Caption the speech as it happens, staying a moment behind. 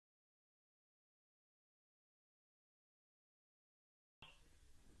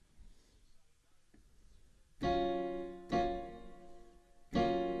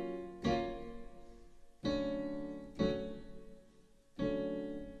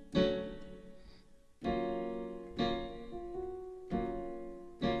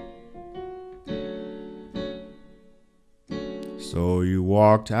So you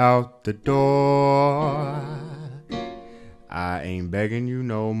walked out the door. I ain't begging you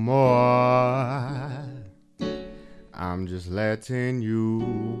no more. I'm just letting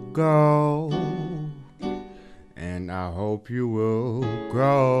you go. And I hope you will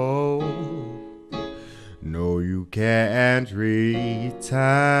grow. No, you can't return.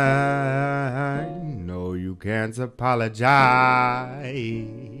 No, you can't apologize.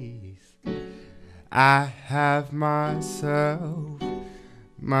 I have myself,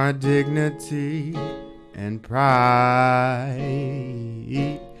 my dignity and pride.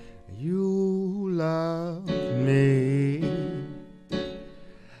 You love me,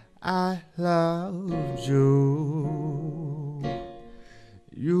 I loved you.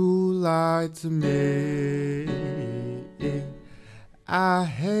 You lied to me, I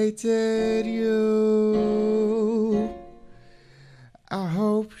hated you. I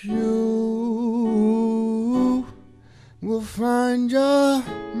hope you will find your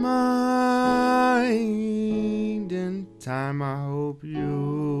mind in time. I hope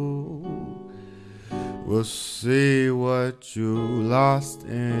you will see what you lost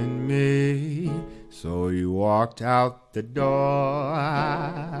in me. So you walked out the door.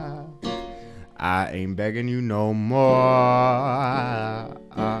 I ain't begging you no more.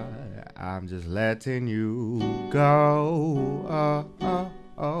 I'm just letting you go.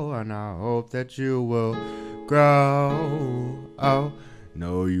 And I hope that you will grow. Oh,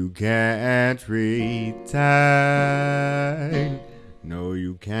 no, you can't return. No,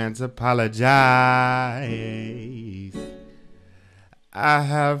 you can't apologize. I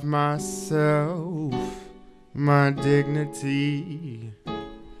have myself, my dignity,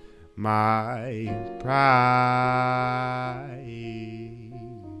 my pride.